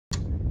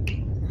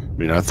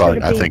mean,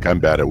 I think I'm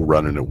bad at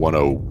running at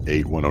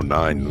 108,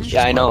 109.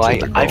 Yeah, I know.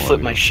 I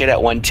flip my shit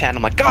at 110.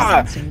 I'm like,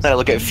 ah! Then I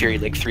look at Fury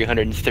like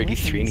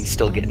 333, and he's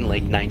still getting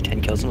like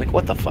 9-10 kills. I'm like,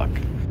 what the fuck?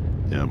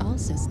 Yeah. All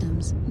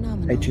systems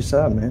nominal.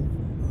 HSR, man.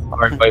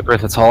 Alright, Viper,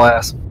 that's all I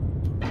ask.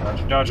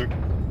 Dodger.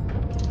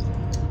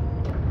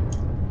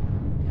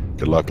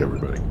 Good luck,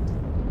 everybody.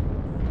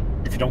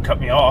 If you don't cut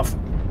me off.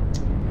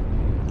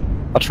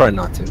 I'll try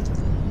not to.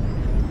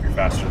 You're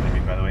faster than me,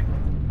 by the way.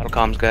 Battle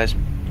comms, guys.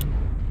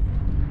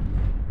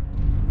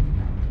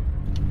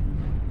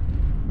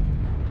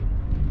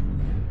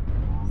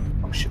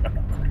 Oh shit, I'm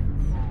not recording.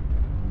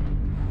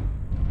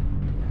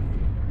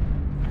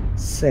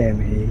 Sam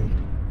here.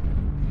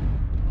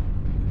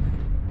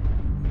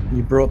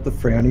 You brought the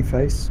frowny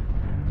face.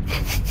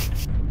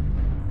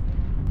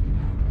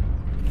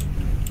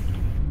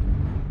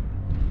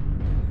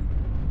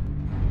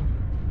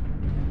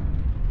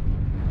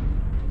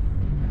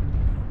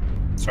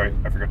 Sorry,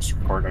 I forgot to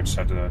record. I just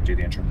had to do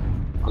the intro.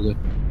 All good.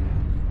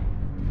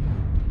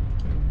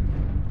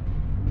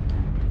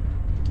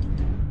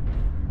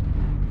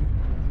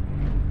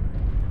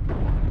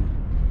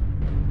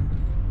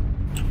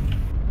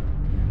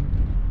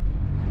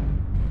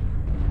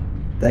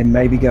 They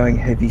may be going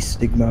heavy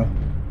Stigma,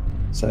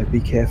 so be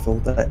careful.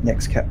 That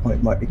next cap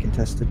point might be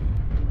contested.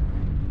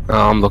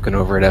 Oh, I'm looking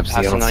over at FC. I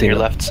Passing don't on see your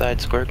him. left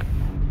side, Squirk.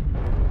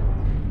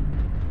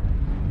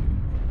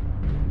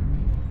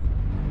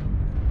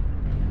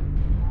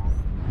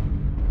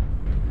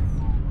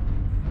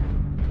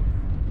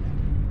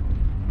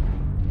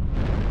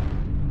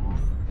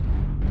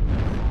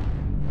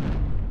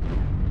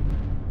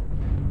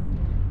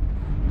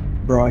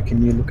 Bri,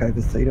 can you look over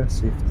Theta,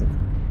 see if they've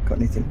got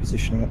anything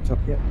positioning up top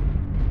yet?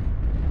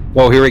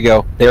 Whoa, here we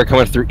go. They are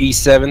coming through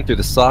E7 through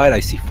the side. I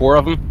see 4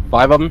 of them,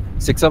 5 of them,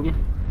 6 of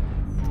them.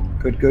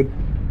 Good, good.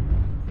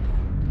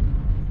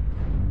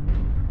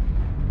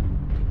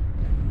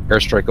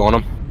 Airstrike on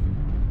them.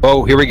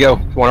 Whoa, here we go.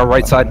 One on our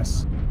right side.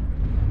 Nice.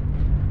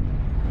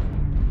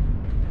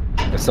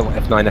 There's some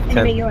F9, Enemy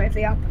F10.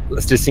 UAV up.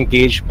 Let's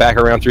disengage back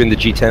around through in the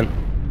G10.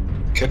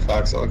 Kit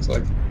Fox, it looks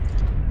like.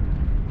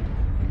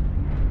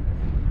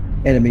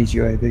 Enemies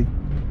UAV.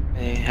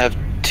 They have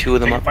 2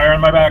 of them Take up. fire on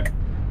my back.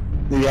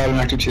 You got an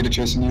active cheetah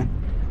chasing you.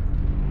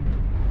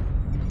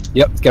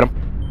 Yep, let's get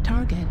them.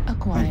 Target And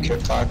acquired.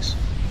 Kit Fox.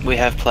 We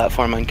have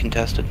platform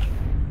uncontested.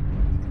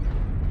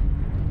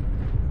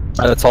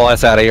 Alright, that's all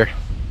that's out of here.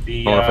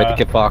 The I want to fight the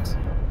Kit Fox.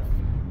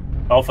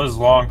 Alpha's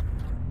long.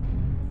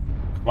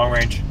 Long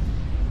range.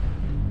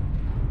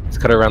 Let's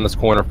cut around this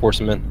corner, force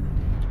them in.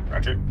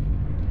 Roger.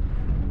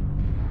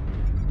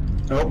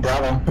 Oh,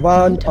 Bravo. Come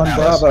on Alice.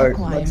 Bravo.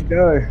 Acquired. Let's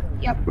go.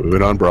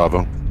 Moving on,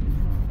 Bravo.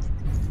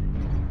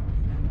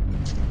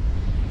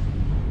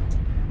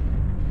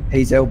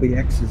 He's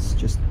LBXs.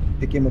 Just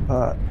pick him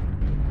apart.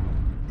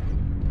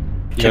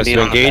 You want us be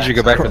to on the engage or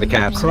go back for the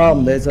backside. caps?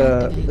 Crumb, there's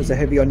a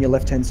heavy on your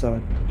left hand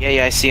side.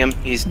 Yeah, I see him.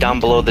 He's down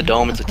below the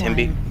dome. It's a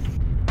Timby.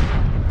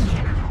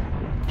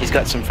 He's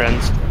got some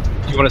friends.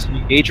 Do you want us to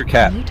engage or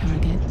cap? New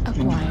target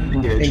acquired.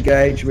 Engage.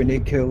 Engage, we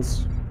need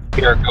kills.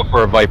 Here, go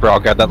for a Viper. I'll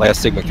grab that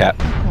last Sigma cap.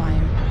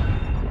 Acquired.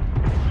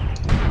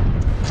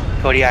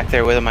 Kodiak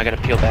there with him. I gotta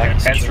peel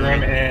back. Answer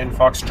him in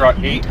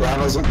Foxtrot 8.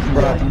 Bravo's looking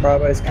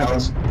Bravo's coming.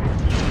 Alice.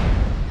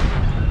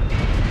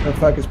 No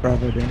focus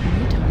Bravo down.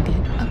 New target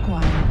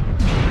acquired.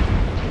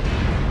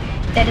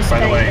 They're just By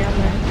the going way, down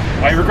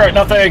there. I regret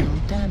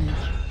nothing. Damage.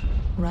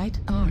 Right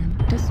arm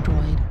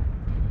destroyed.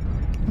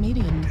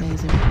 Medium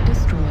laser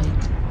destroyed.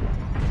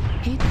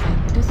 Heat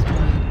sink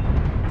destroyed.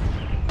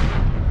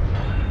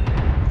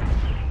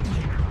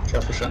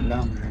 Careful shutting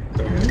down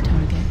there. New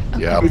target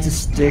Yeah. acquired. It's a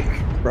stick.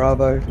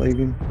 Bravo, leave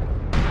him.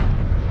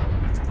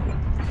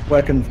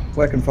 Working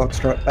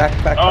Foxtrot.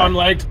 Back. Oh, I'm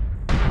lagged.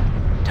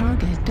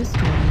 Target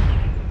destroyed.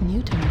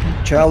 New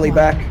target. Charlie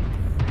acquired. back.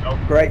 Nope.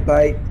 Great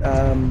bait.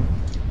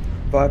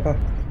 Viper.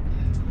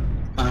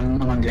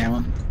 I'm on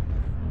Gamma.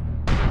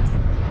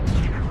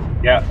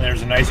 Yeah,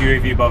 there's a nice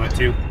UAV above it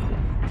too.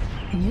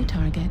 New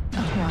target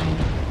acquired.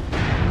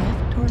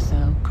 Left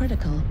torso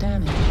critical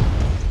damage.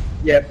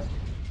 Yep.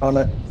 On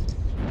it.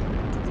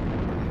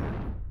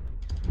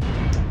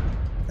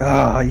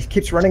 Ah, he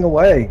keeps running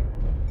away.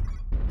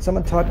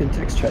 Someone type in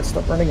text chat,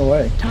 stop running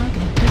away.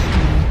 Target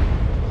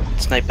destroyed.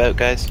 Snipe out,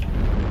 guys.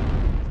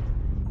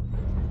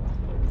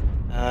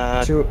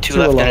 Two Two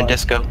left and a alive.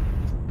 disco.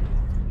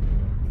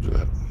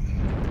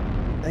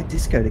 They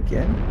discoed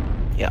again.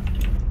 Yeah.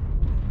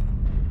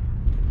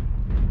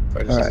 If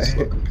I just Alright. use a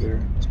slow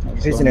computer. it's more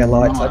Who's slow. in our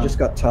lights? I just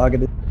got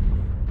targeted.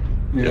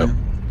 Yeah. Yep.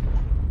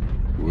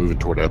 We're moving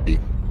toward Epi.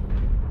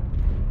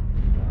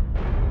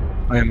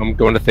 I'm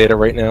going to Theta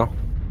right now.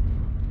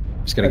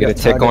 Just gonna I get a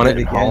got tick on it targeted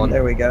and again. haul There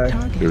in. we go.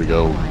 Target Here we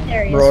go. acquired.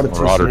 There he is. Marauder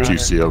Marauder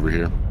 2C. 2C over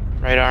here.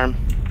 Right arm.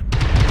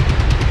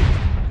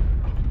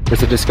 Where's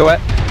the disco at?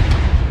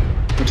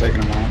 We're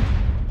taking them on.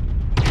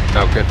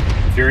 Oh, good.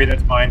 Fury,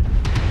 that's mine.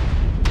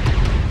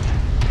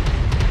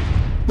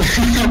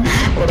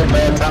 What a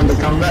bad time to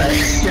come back.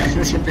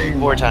 You're being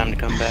More time to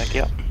come back,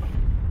 yep.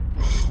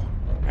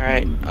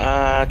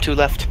 Alright, 2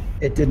 left.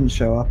 It didn't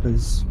show up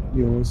as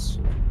yours.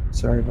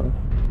 Sorry, Bob.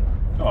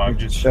 No, I It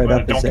just showed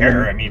up don't as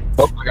care. enemy. I mean,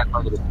 Oh, I got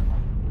targeted.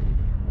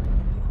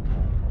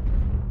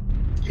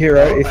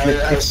 Hero, Oh, if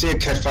you, I see a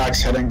Kit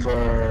Fox heading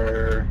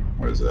for,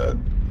 what is that?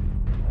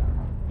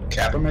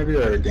 Kappa maybe,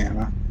 or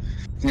Gamma?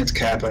 I think it's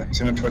Kappa. He's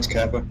heading towards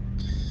Kappa.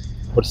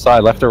 Which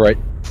side, left or right?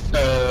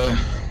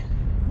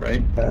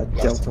 Right? Delta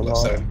left Law.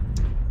 side.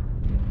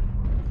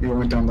 We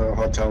went down the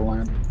hotel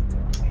line.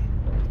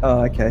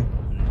 Oh, okay.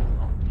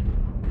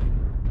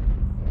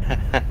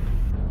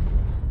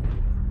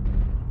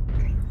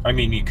 I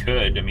mean, you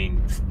could. I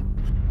mean,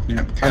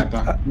 Yeah,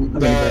 Kappa. mean,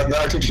 The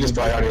RTG is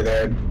probably already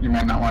there. You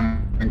might not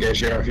want to engage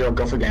here. If you'll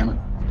go for Gamma.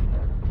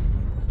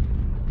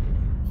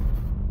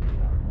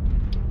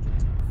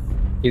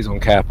 He's on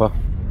Kappa.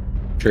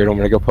 Sure you don't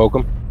want to go poke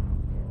him?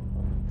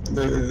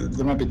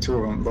 There might be two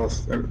of them.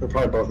 Both. They're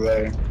probably both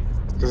there.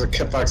 Because the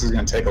Kit Fox is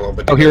going to take a little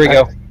bit. Oh, here we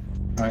go.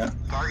 Oh, yeah.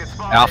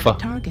 Alpha.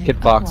 Target Kid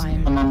Fox.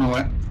 acquired. I'm on my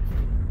way.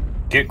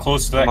 get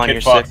close to I'm that on Kit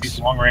your Fox. 6. He's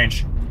long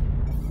range.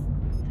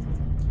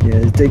 Yeah,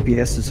 the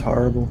DPS is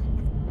horrible.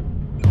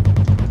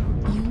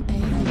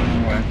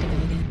 UAV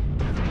activated.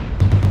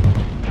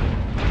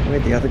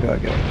 Where'd the other guy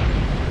go?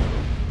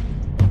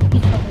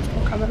 He's probably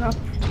still coming up.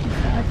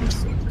 5 and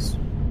 6.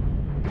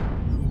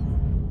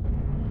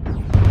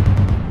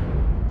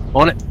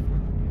 On it.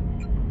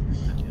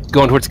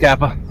 Going towards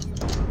Kappa.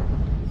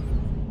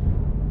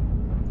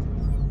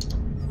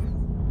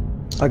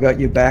 I got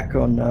you back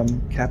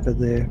on Kappa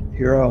there.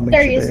 Hero, I'll meet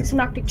There you he is. there. It's an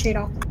Octic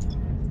Shadow.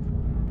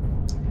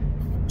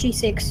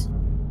 G6.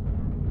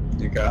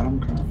 You got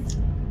him?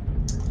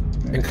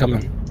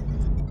 Incoming.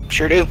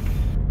 Sure do.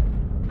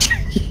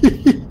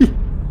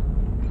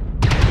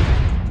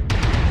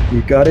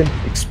 You got him?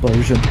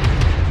 Explosion.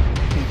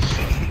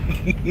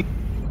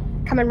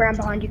 Coming around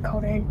behind you,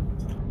 Conan.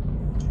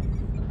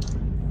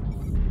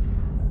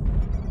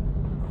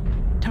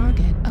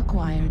 Target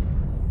acquired.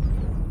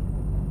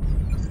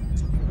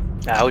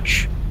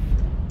 Ouch.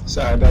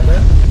 Sorry about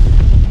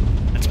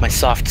that. That's my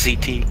soft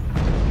CT.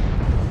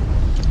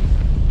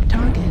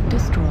 Target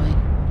destroyed.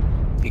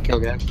 You kill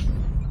guy.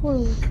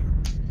 Whoa.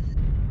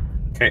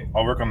 Okay,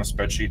 I'll work on the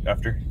spreadsheet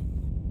after.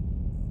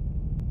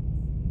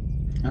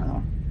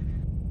 Uh-oh.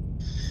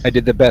 I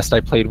did the best.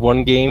 I played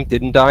one game,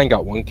 didn't die, and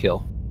got 1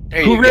 kill.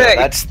 There you Hooray!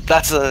 go.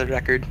 That's a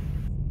record.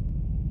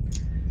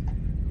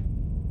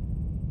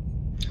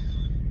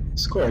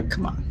 Squared,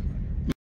 come on.